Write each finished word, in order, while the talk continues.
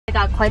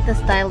got quite the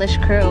stylish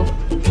crew.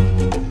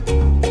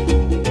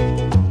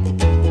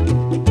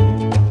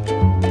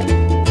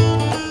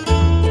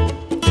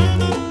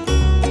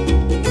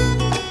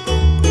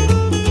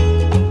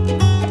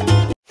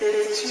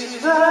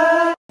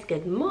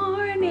 Good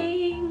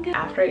morning!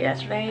 After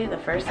yesterday, the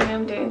first thing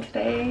I'm doing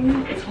today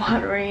is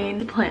watering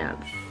the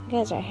plants. You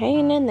guys are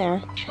hanging in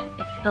there.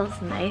 It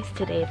feels nice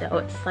today though.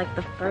 It's like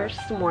the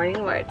first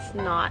morning where it's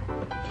not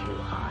too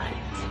hot.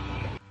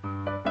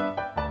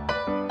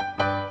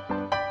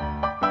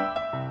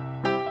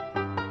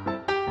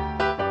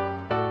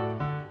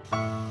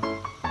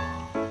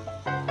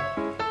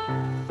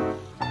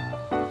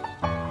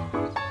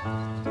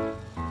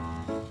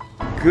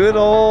 Good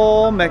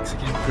old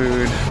Mexican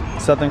food.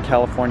 Southern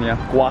California.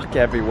 Guac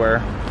everywhere.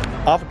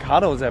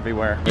 Avocados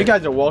everywhere. You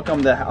guys are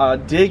welcome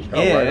to dig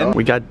in.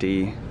 We got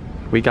D.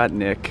 We got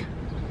Nick.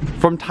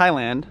 From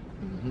Thailand.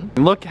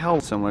 And look how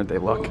similar they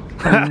look.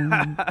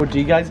 Do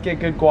you guys get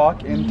good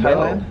guac in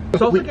Thailand?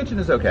 Salsa Kitchen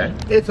is okay.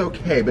 It's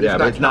okay, but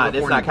it's not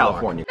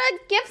California.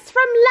 Gifts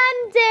from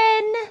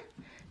London.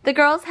 The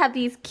girls have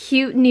these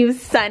cute new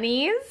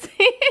sunnies.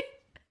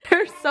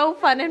 They're so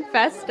fun and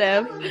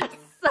festive.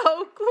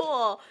 So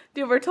cool.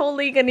 Dude, we're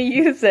totally gonna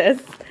use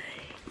this.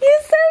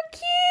 You're so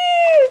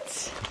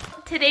cute.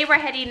 Today we're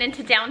heading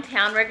into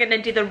downtown. We're gonna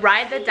do the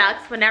Ride the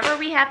Ducks. Whenever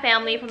we have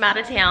family from out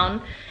of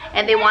town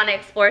and they wanna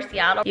explore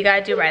Seattle, you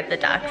gotta do Ride the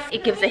Ducks.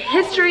 It gives a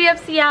history of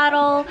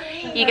Seattle.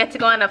 You get to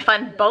go on a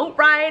fun boat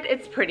ride.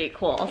 It's pretty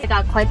cool. They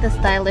got quite the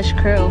stylish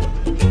crew.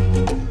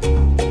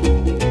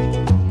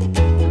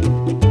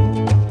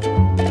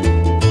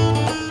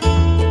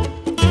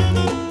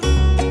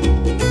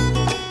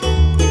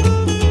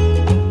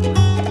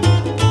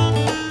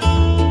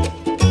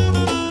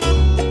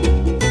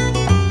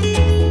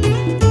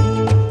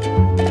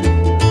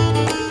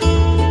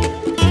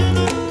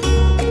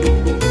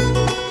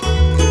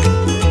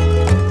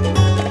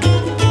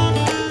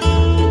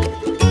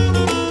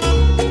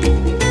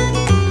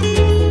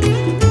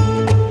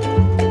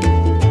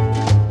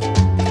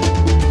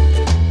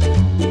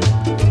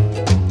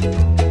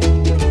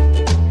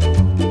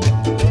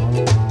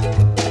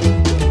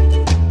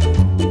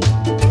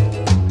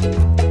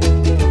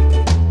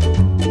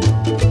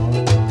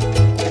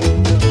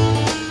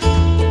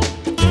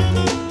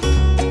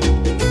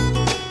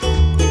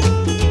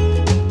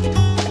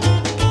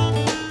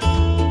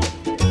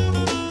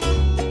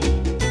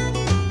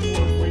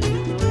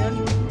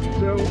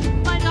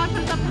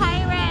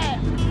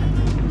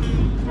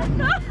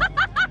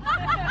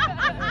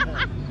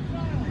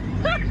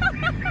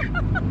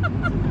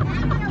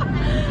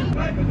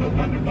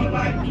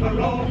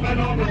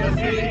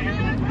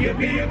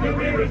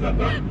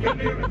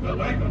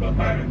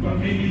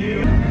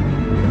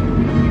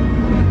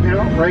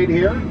 Right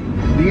here,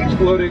 these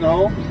floating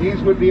homes,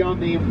 these would be on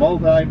the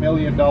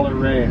multi-million-dollar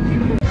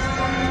range.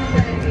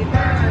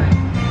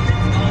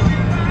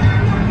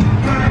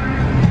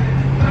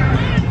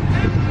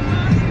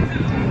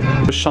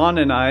 Sean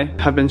and I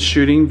have been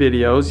shooting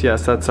videos.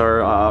 Yes, that's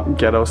our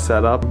ghetto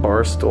setup.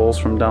 Bar stools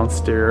from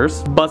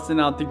downstairs. Busting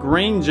out the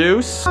green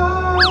juice. He's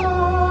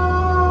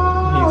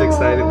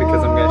excited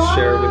because I'm gonna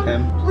share it with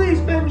him.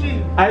 Please,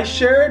 Benji. I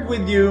shared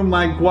with you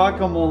my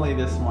guacamole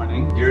this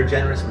morning. You're a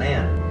generous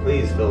man.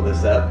 Please fill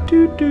this up.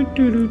 Do do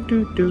do do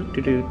do do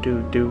do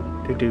do do do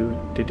do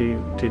do do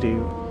do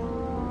do.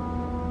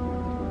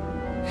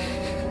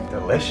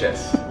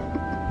 Delicious.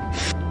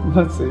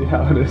 Let's see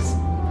how it is.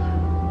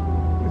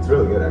 It's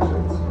really good, actually.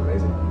 It's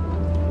amazing.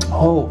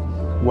 Oh,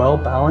 well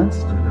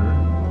balanced.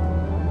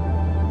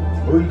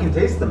 Oh, you can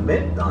taste the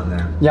mint on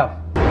there. Yeah.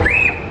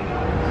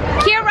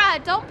 Keira,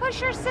 don't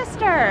push your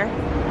sister.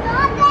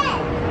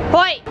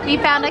 Boy, we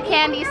found a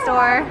candy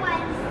store.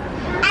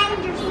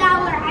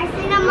 I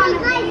seen them on the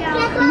video.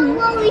 That's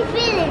what we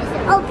finished.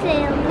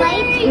 Okay,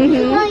 right?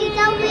 Well, you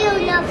don't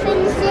really know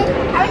finish it.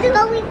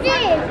 But we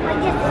did.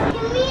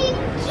 Can we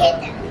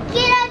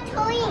get a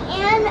toy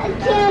and a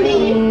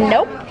candy?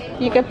 Nope.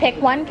 You can pick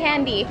one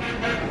candy.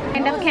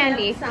 Kind of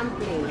candy.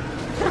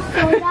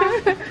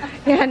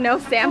 Yeah, no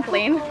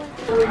sampling.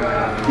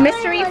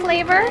 Mystery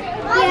flavor?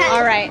 Yeah.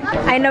 Alright.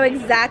 I know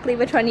exactly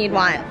which one you'd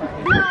want.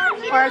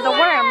 Or the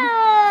worm.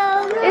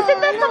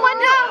 Isn't that the one?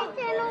 No.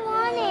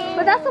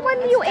 But that's the one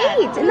you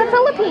ate in the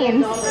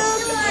Philippines.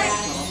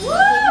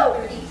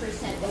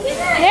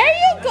 There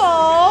you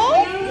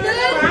go.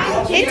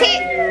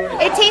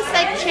 It tastes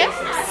like chips.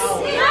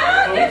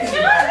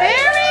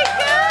 Very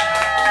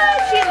good.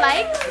 She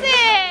likes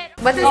it.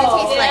 What does it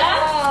taste like?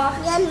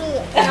 Yummy.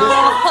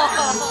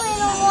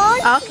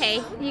 Okay,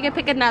 you can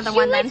pick another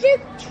one then. She was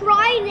just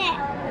trying it.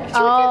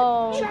 She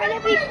was just trying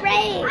to be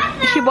brave.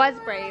 She was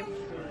brave.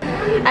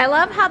 I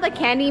love how the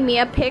candy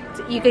Mia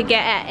picked you could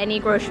get at any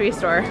grocery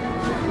store.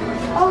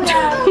 Oh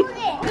yeah.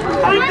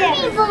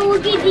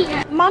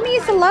 Mommy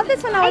used to love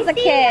this when I was a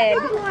kid.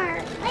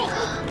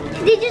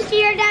 Did you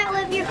share that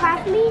with your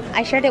classmates?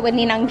 I shared it with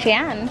Ninang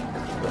Jian.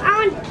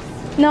 I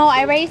want No,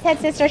 I already said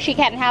sister she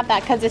can't have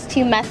that because it's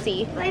too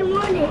messy. I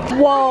want it.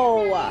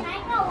 Whoa.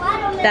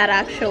 That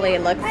actually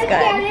looks good.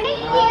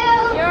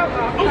 You're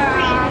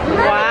welcome.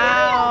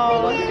 Wow.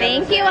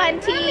 Thank you,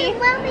 Auntie.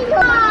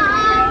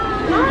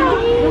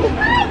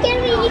 Hi, can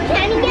we eat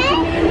candy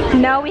yet?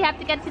 No, we have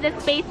to get to the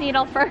Space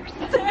Needle first.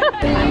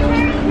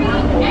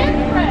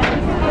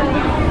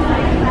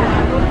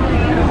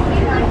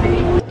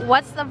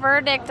 What's the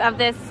verdict of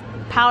this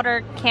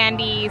powder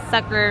candy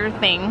sucker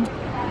thing?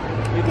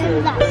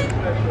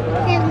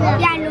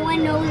 Yeah, no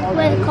one knows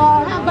what it's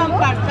called.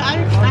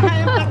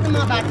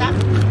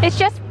 It's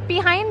just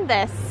behind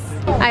this.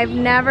 I've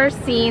never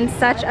seen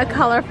such a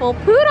colorful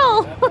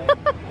poodle.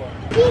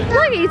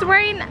 Look, he's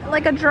wearing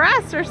like a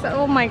dress or so.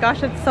 Oh my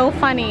gosh, it's so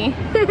funny.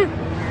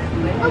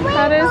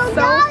 That is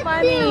so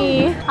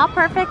funny. How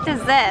perfect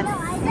is this?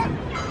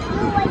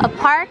 A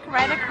park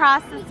right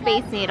across the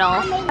Space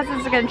Needle.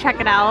 Cousins are gonna check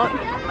it out.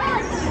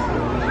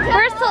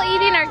 We're still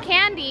eating our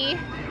candy.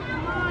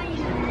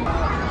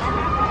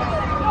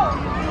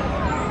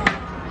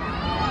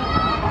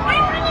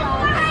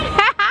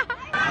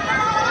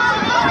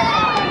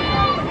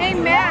 Hey,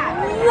 Matt.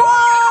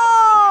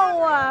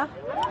 Whoa!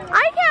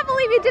 I can't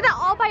believe you did it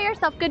all by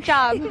yourself. Good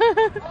job.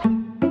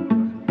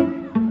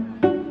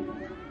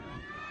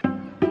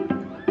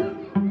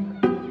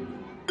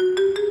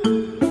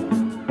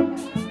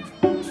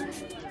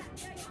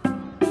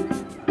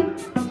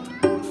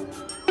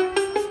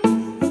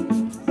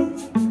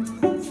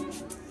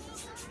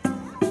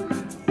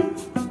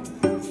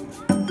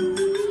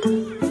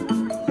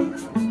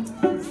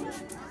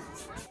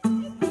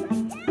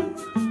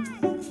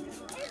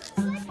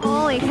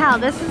 Holy cow,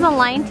 this is a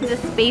line to the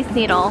Space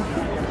Needle.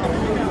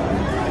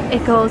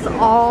 It goes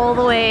all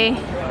the way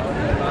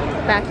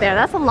back there.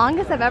 That's the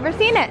longest I've ever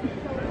seen it.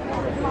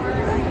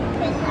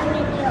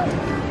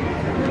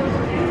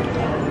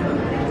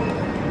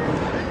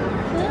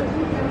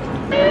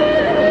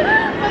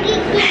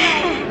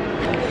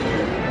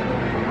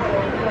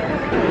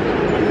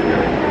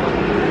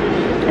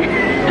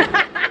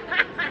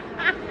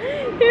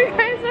 You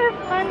guys are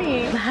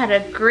funny. I had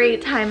a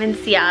great time in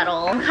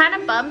Seattle. I'm kind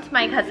of bummed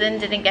my cousin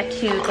didn't get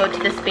to go to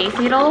the Space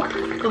Needle.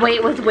 The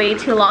wait was way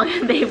too long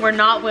and they were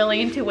not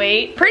willing to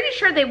wait. Pretty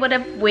sure they would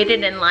have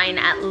waited in line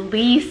at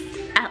least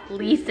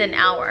an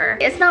hour.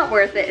 It's not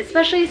worth it,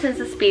 especially since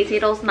the Space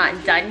Needle's not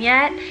done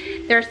yet.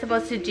 They're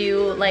supposed to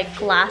do like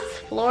glass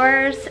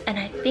floors, and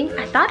I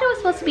thought it was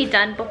supposed to be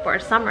done before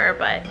summer,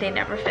 but they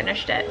never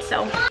finished it.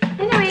 So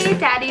anyway,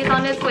 Daddy's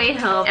on his way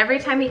home. Every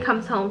time he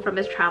comes home from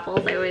his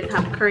travels, I always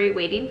have curry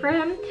waiting for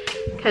him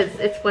because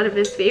it's one of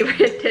his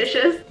favorite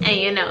dishes. And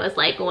you know, it's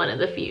like one of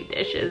the few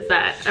dishes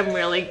that I'm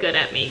really good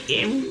at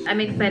making. I'm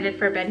excited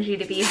for Benji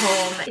to be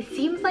home. It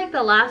seems like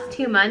the last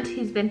 2 months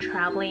he's been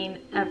traveling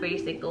every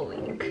single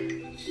week.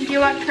 Do you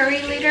want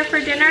curry later for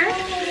dinner? You're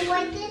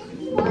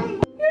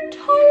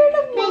tired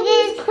of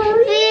mommy's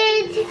curry?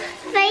 It's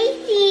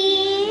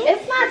spicy.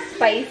 It's not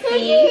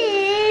spicy.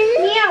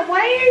 Mia,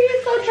 why are you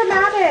so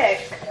dramatic?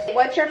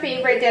 What's your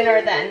favorite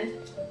dinner then?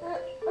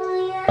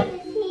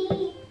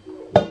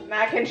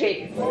 Mac and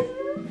cheese.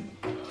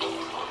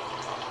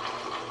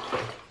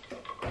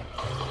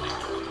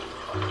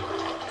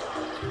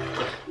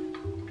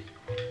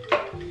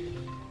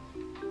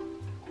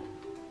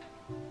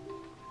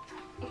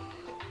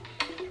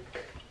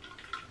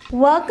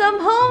 Welcome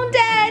home,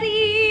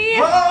 Daddy!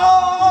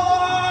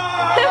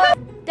 Oh!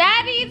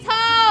 Daddy's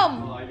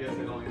home! Well, I guess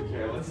I don't even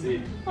care. Let's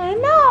see. I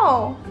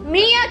know.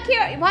 Miya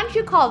Keira, why don't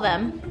you call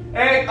them?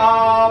 Hey,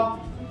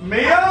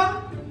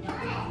 Miya?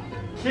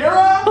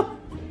 Keira?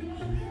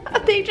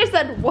 They just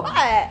said what?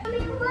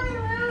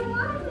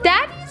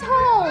 Daddy's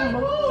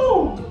home!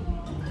 Oh!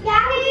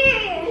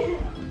 Daddy!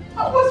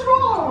 What's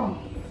wrong?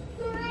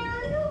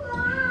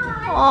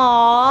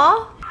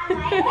 Aww. I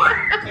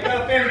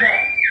got a fan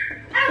back.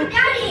 Oh,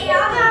 Daddy, I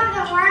also have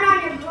the word on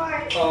your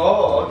board.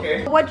 Oh,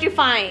 okay. What'd you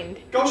find?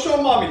 Go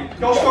show mommy.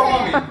 Go show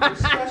mommy. They're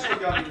special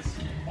gummies.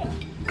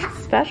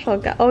 Special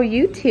guy. Oh,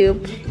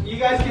 YouTube. You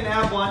guys can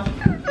have one.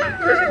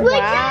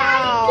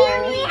 Wow.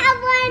 Can we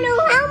have one?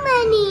 How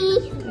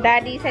many?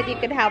 Daddy said you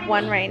could have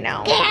one right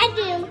now.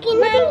 Daddy, can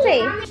What did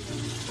he I?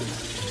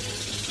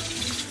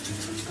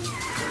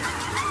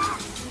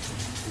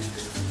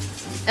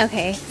 say?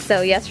 Okay,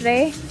 so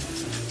yesterday,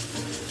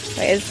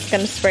 wait, is it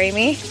gonna spray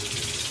me?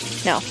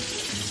 No.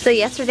 So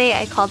yesterday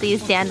I called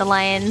these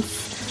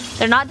dandelions.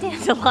 They're not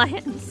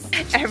dandelions.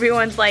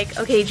 Everyone's like,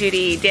 okay,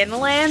 Judy,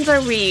 dandelions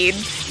are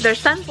weeds. They're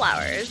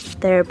sunflowers.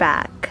 They're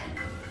back.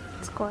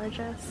 It's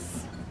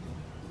gorgeous.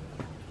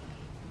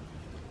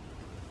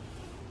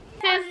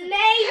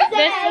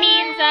 This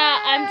means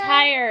I'm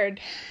tired.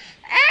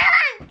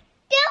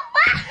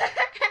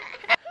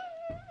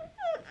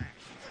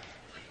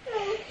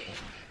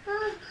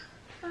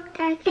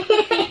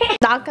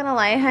 Not gonna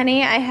lie,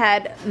 honey, I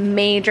had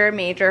major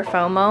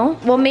FOMO.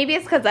 Well, maybe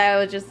it's because I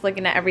was just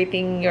looking at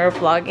everything you're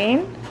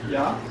vlogging.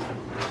 Yeah.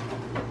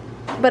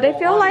 But I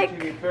feel To like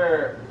be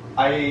fair,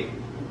 I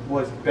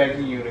was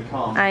begging you to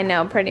come. I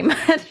know, pretty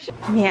much.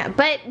 Yeah,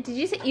 but did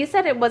you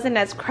said it wasn't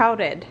as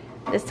crowded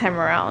this time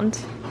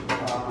around?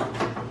 Yeah.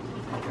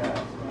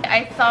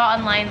 I saw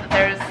online that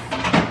there's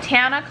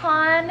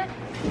TanaCon,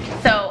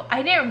 so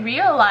I didn't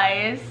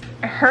realize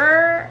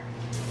her.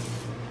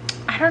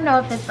 I don't know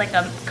if it's like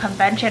a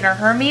convention or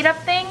her meetup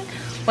thing,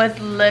 was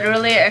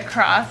literally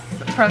across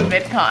from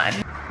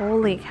Vidcon.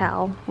 Holy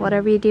cow.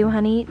 Whatever you do,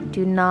 honey,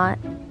 do not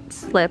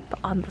slip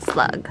on the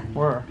slug.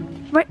 Where?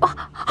 Right.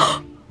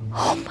 Oh,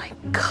 oh my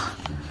god.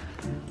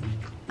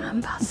 I'm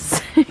about to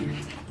say.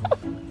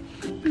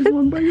 There's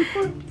one by your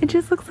foot. It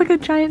just looks like a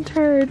giant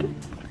turd.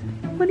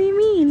 What do you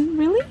mean?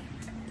 Really?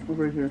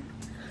 Over here.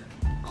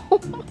 Oh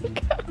my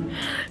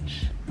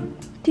gosh.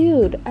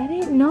 Dude, I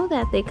didn't know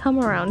that they come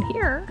around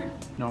here.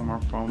 No more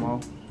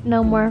FOMO.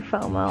 No more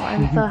FOMO.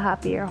 I'm so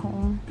happy you're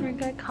home. We're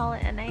gonna call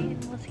it a night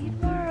and we'll see you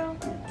tomorrow.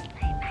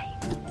 Night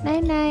night.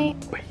 Night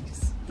night.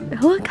 Please.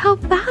 Look how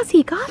fast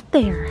he got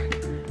there.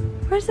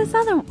 Where's this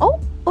other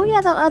one? Oh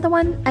yeah, the other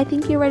one. I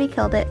think you already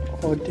killed it.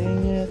 Oh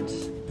dang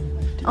it.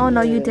 Oh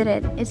no, you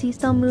didn't. Is he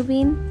still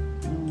moving?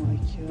 Oh, I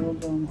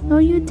killed him. No,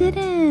 you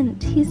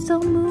didn't. He's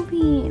still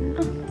moving.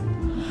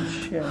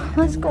 Shit.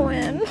 Let's go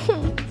in.